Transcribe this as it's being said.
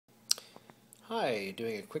Hi,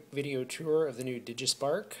 doing a quick video tour of the new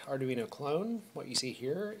DigiSpark Arduino clone. What you see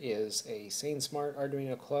here is a SainSmart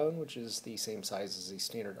Arduino clone, which is the same size as the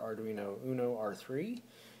standard Arduino Uno R3.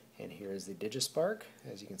 And here is the DigiSpark.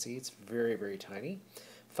 As you can see, it's very, very tiny.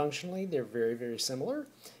 Functionally, they're very, very similar.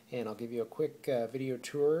 And I'll give you a quick video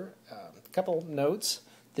tour. A couple notes.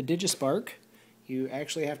 The DigiSpark, you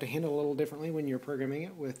actually have to handle a little differently when you're programming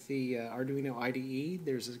it with the Arduino IDE.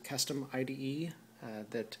 There's a custom IDE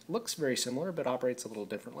that looks very similar but operates a little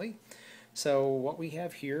differently. So what we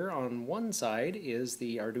have here on one side is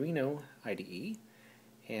the Arduino IDE,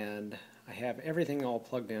 and I have everything all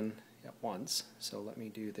plugged in at once. So let me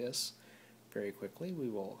do this very quickly. We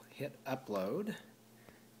will hit upload,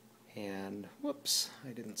 and whoops,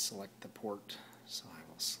 I didn't select the port, so I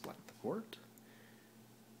will select the port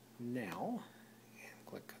now and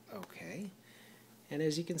click OK. And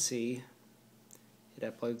as you can see,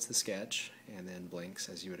 it uploads the sketch and then blinks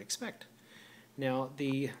as you would expect. Now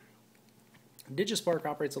the DigiSpark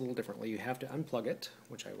operates a little differently. You have to unplug it,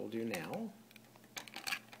 which I will do now.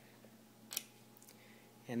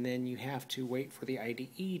 And then you have to wait for the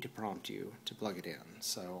IDE to prompt you to plug it in.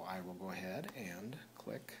 So I will go ahead and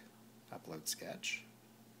click Upload Sketch.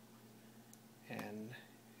 And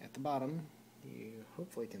at the bottom, you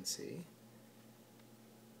hopefully can see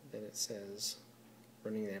that it says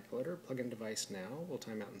running the uploader, plug-in device now, will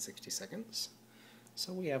time out in 60 seconds.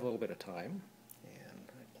 So we have a little bit of time, and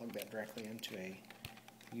I plug that directly into a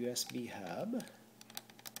USB hub,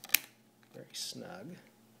 very snug.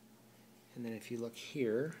 And then if you look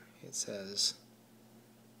here, it says,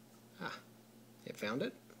 it found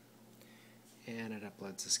it, and it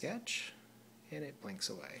uploads the sketch, and it blinks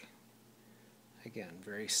away. Again,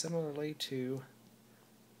 very similarly to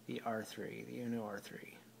the R3, the Uno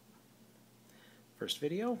R3. First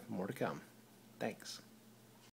video, more to come. Thanks.